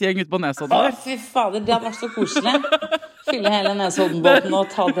helvetes gjeng ut på Nesodden. Fy fader, det hadde vært så koselig. Fylle hele Nesodden-båten og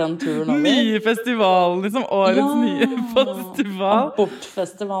ta den turen over. Nye festivalen, liksom. Årets nye festival.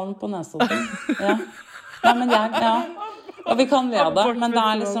 Abortfestivalen på Nesodden. Ja. Nei, men og vi kan le av det, men det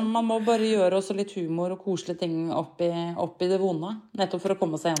liksom, man må bare gjøre også litt humor og koselige ting oppi det vonde, nettopp for å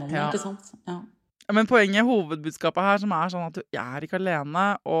komme seg gjennom det, ikke sant? Ja. Men poenget, hovedbudskapet her, som sånn at du ikke alene,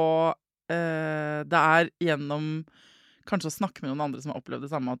 og det gjennom kanskje å snakke med noen andre som har opplevd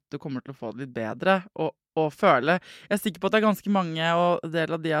det samme, at du kommer til å få det litt bedre, og føle. Jeg sikker på at det ganske mange, og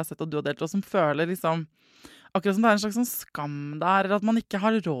del av de jeg har sett, og du har delt, som føler liksom, akkurat som det en slags sånn skam der, eller at man ikke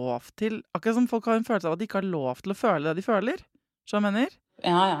har lov til, akkurat som folk har en følelse av at de ikke har lov til å føle det de føler. Så jeg mener?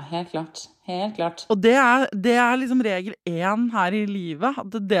 Ja, helt klart. Helt klart. Og det liksom regel 1 her i livet,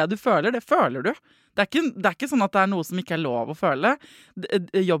 at det du føler, det føler du. Det ikke sånn at det noe som ikke lov å føle.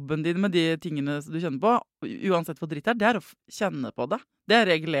 Jobben din med de tingene du kjenner på, uansett hvor dritt det å kjenne på det. Det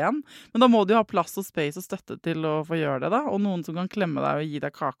regel 1. Men da må du ha plass og space og støtte til å få gjøre det, da. Og noen som kan klemme deg og gi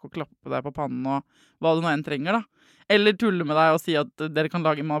deg kake og klappe deg på pannen og hva du nå enn trenger, da. Eller tulle med deg og si at dere kan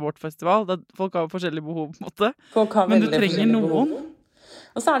lage en abortfestival. Folk har forskjellige behov, på en måte. Men du trenger noen.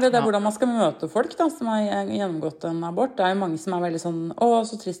 Og så det hvordan man skal møte folk da, som har gjennomgått en abort. Det jo mange som veldig sånn,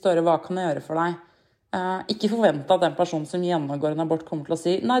 så trist å høre, hva kan jeg gjøre for deg? Ikke forvente at den personen som gjennomgår en abort kommer til å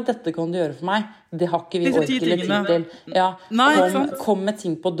si, nei, dette kan du gjøre for meg. Det har ikke vi orket eller tid til. Ja, kom med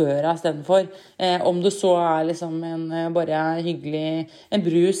ting på døra i stedet for. Om du så liksom bare hyggelig, en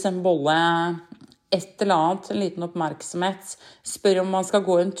brus, en bolle, et eller annet, en liten oppmerksomhet, spør om man skal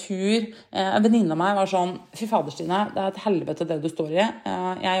gå en tur. En venninne av meg var sånn, fy fader Stine, det et helvete det du står i.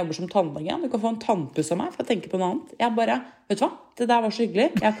 Jeg jobber som tannlege, du kan få en tannpuss av meg, for jeg tenker på noe annet. Jeg bare, vet du hva, det der var så hyggelig,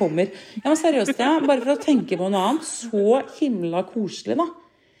 jeg kommer. Ja, men seriøst, bare for å tenke på noe annet, så himla koselig da.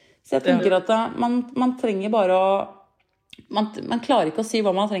 Så jeg tenker at man trenger bare å, man klarer ikke å si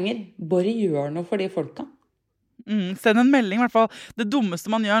hva man trenger, bare gjør noe for de folka. Send en melding i hvert fall. Det dummeste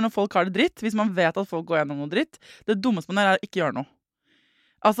man gjør når folk har det dritt, hvis man vet at folk går gjennom noe dritt, det dummeste man gjør å ikke gjøre noe.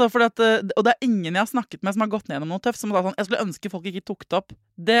 Altså, og det ingen jeg har snakket med som har gått ned gjennom noe tøft, som sånn, jeg skulle ønske folk ikke tok det opp.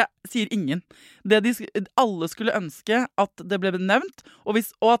 Det sier ingen. Alle skulle ønske at det ble nevnt, og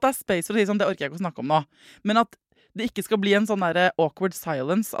at det space for å si sånn, det orker jeg ikke å snakke om nå. Men at det ikke skal bli en sånn der awkward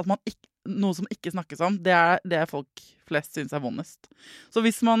silence, at man noe som ikke snakkes om, det folk flest synes vondest. Så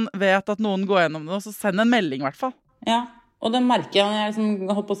hvis man vet at noen går gjennom det, så send en melding i hvert fall. Ja, og det merker jeg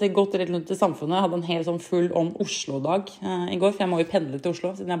holdt på å si godt rett rundt i samfunnet. Jeg hadde en helt sånn full om Oslo-dag i går, for jeg må jo pendle til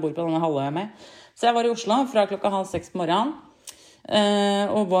Oslo, siden jeg bor på denne halvøya med. Så jeg var i Oslo fra 5:30 på morgenen.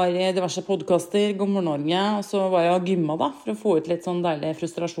 Og var I diverse podcaster, God morgen Norge, og så var jeg og gymma da, for å få ut litt sånn deilig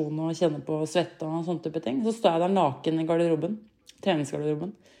frustrasjon og kjenne på svette og sånne type ting. Så stod jeg der naken I garderoben,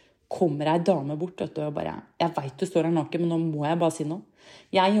 treningsgarderoben. Kommer ei dame bort, vet du, og bare, jeg vet du står her naken, men nå må jeg bare si noe.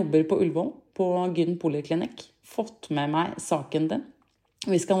 Jeg jobber på Ullevål, på Gyn Poliklinikk, fått med meg saken din.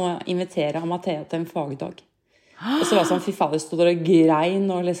 Vi skal nå invitere Amathea til en fagdag. Og så var det sånn, fy fader, stod der og grein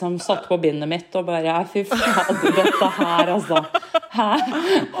og liksom satt på bindet mitt og bare, fy fader, dette her, altså.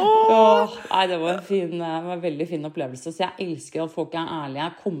 Nei, det var en veldig fin opplevelse. Så jeg elsker at folk ærlige,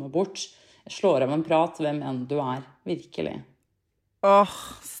 kommer bort, slår av en prat, hvem enn du virkelig.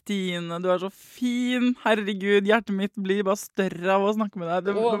 Stine, du så fin. Herregud, hjertet mitt blir bare større av å snakke med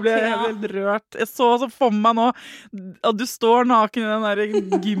deg. Nå blir jeg helt rørt. Jeg så for meg nå at du står naken I den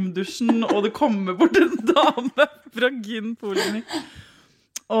der gymdusjen, og det kommer bort en dame fra Gyn Poliklinikk.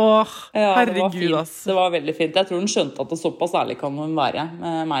 Herregud, ass. Det var veldig fint. Jeg tror hun skjønte at det såpass ærlig kan hun være.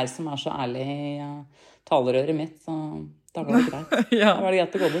 Med meg som så ærlig I talerøret mitt, så da var det greit. Da var det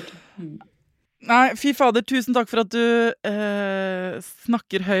greit å gå bort. Nei, fy fader, tusen takk for at du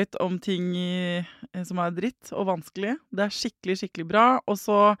snakker høyt om ting som dritt og vanskelig. Det skikkelig, skikkelig bra. Og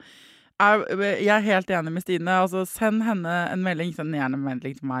så jeg helt enig med Stine. Altså, send henne en melding, send gjerne en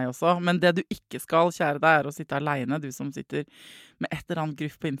melding til meg også. Men det du ikke skal, kjære deg, å sitte alene, du som sitter med et eller annet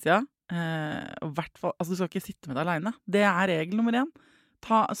gruff på innsida. Og hvertfall, altså, du skal ikke sitte med deg alene. Det regel nummer 1.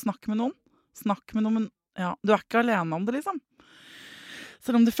 Snakk med noen. Men ja, du ikke alene om det, liksom.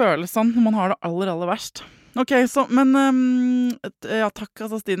 Selv om det føles sånn når man har det aller, aller verst. Ok, så, men ja, takk,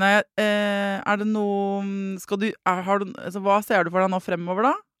 altså, Stine. Det noe altså, hva ser du for deg nå fremover,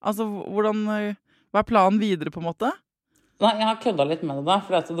 da? Altså, hva planen videre, på en måte? Nei, jeg har køddet litt med det,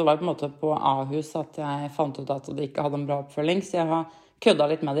 for det var på en måte på Ahus at jeg fant ut at det ikke hadde en bra oppfølging, så jeg har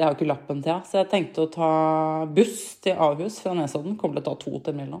køddet litt med det. Jeg har jo ikke lappen til, så jeg tenkte å ta buss til Ahus fra Nesodden, kommer til å ta 2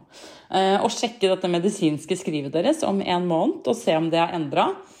 timer nå, og sjekke dette medisinske skrivet deres om 1 måned, og se om det har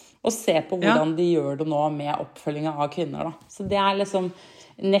endret, og se på hvordan de gjør det nå med oppfølgingen av kvinner. Da. Så det liksom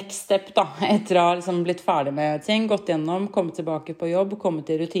next step da, etter å ha liksom blitt ferdig med ting, gått gjennom, komme tilbake på jobb, komme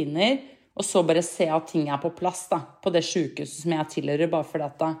til rutiner, og så bare se at ting på plass da, på det sykehuset som jeg tilhører, bare for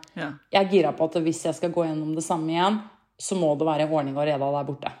dette. Jeg girer på at hvis jeg skal gå gjennom det samme igjen, så må det være ordning og reda der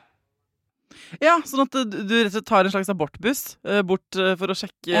borte. Ja, sånn at du rett og slett tar en slags abortbuss bort for å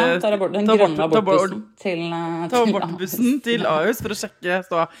sjekke... Ja, den grønne abortbussen til abortbussen til Ahus for å sjekke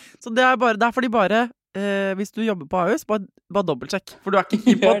stå. Så det derfor de bare, hvis du jobber på Ahus, bare dobbeltsjekk. For du ikke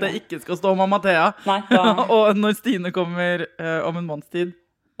keen på at det ikke skal stå om Amathea. Nei, og når Stine kommer om en måneds tid.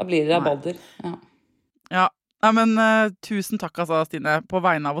 Da blir det rabalder, Ja. Nei, men tusen takk, altså, Stine, på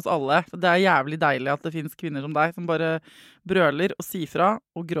vegne av oss alle. Det jævlig deilig at det finnes kvinner som deg, som bare brøler og sier fra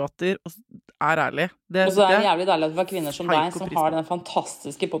og gråter og ærlig. Og så det jævlig deilig at det var kvinner som deg, som har den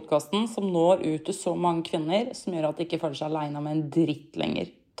fantastiske podcasten, som når ut til så mange kvinner, som gjør at de ikke føler seg alene med en dritt lenger.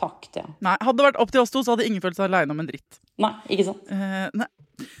 Takk til. Nei, hadde det vært opp til oss to, så hadde ingen følt seg alene om en dritt. Nei, ikke sant. Nei.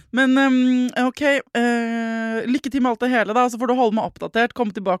 Men ok, lykke til med alt det hele da, så får du holde meg oppdatert,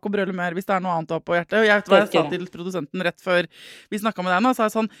 komme tilbake og brøle mer hvis det noe annet opp på hjertet. Og jeg vet hva jeg sa til produsenten rett før vi snakket med deg nå, så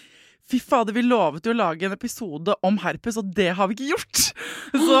jeg sånn, fy fader, vi lovet jo å lage en episode om herpes, og det har vi ikke gjort.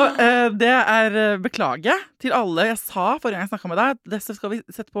 Så det beklage til alle. Jeg sa forrige gang jeg snakket med deg, det skal vi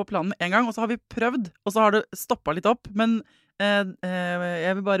sette på planen en gang, og så har vi prøvd, og så har det stoppet litt opp, men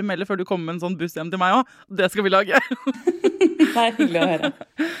jeg vil bare melde før du kommer med en sånn buss hjem til meg også. Det skal vi lage. Det hyggelig å høre.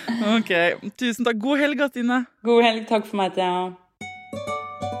 Ok, tusen takk. God helg, Stine. God helg, takk for meg, Thea.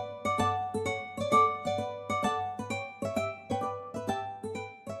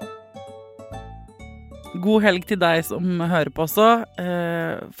 God helg til deg som hører på også.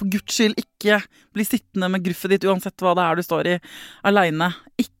 For Guds skyld, ikke bli sittende med gruffet ditt uansett hva det du står i alene.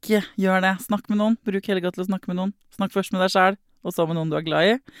 Ikke gjør det. Snakk med noen. Bruk helga til å snakke med noen. Snakk først med deg selv, og så med noen du glad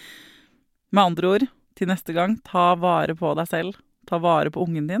i. Med andre ord, til neste gang, ta vare på deg selv. Ta vare på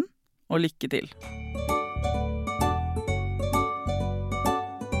ungen din, og lykke til.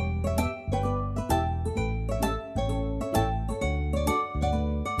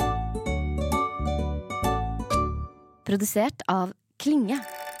 Produsert av Klinge.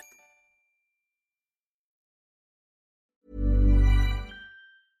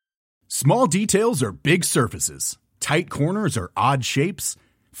 Small details are big surfaces. Tight corners are odd shapes.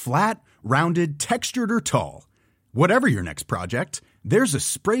 Flat, rounded, textured, or tall. Whatever your next project, there's a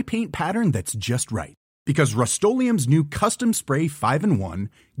spray paint pattern that's just right. Because Rust-Oleum's new Custom Spray 5-in-1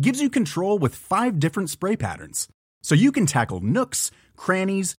 gives you control with 5 different spray patterns. So you can tackle nooks,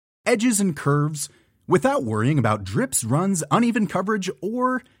 crannies, edges, and curves without worrying about drips, runs, uneven coverage,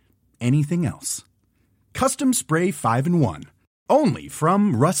 or anything else. Custom Spray 5-in-1. Only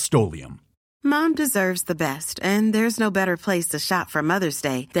from Rust-Oleum. Mom deserves the best, and there's no better place to shop for Mother's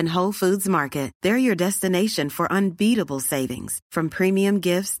Day than Whole Foods Market. They're your destination for unbeatable savings, from premium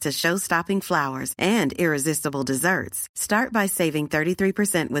gifts to show-stopping flowers and irresistible desserts. Start by saving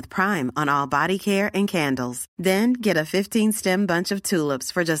 33% with Prime on all body care and candles. Then get a 15-stem bunch of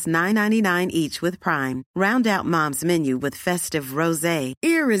tulips for just $9.99 each with Prime. Round out Mom's menu with festive rosé,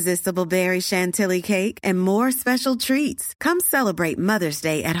 irresistible berry chantilly cake, and more special treats. Come celebrate Mother's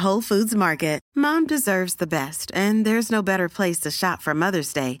Day at Whole Foods Market. Mom deserves the best, and there's no better place to shop for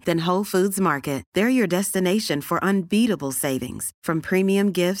Mother's Day than Whole Foods Market. They're your destination for unbeatable savings, from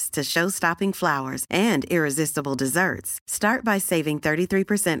premium gifts to show-stopping flowers and irresistible desserts. Start by saving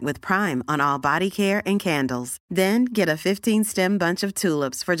 33% with Prime on all body care and candles. Then get a 15-stem bunch of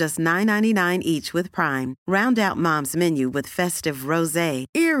tulips for just $9.99 each with Prime. Round out Mom's menu with festive rosé,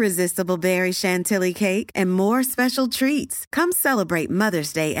 irresistible berry chantilly cake, and more special treats. Come celebrate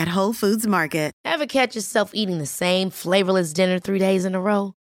Mother's Day at Whole Foods Market. Ever catch yourself eating the same flavorless dinner 3 days in a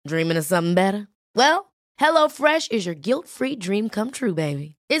row? Dreaming of something better? Well, HelloFresh is your guilt-free dream come true,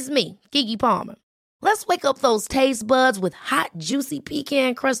 baby. It's me, Keke Palmer. Let's wake up those taste buds with hot, juicy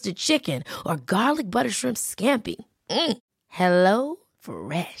pecan-crusted chicken or garlic butter shrimp scampi.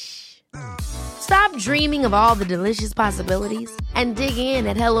 HelloFresh. Stop dreaming of all the delicious possibilities and dig in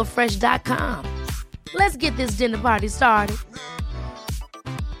at HelloFresh.com. Let's get this dinner party started.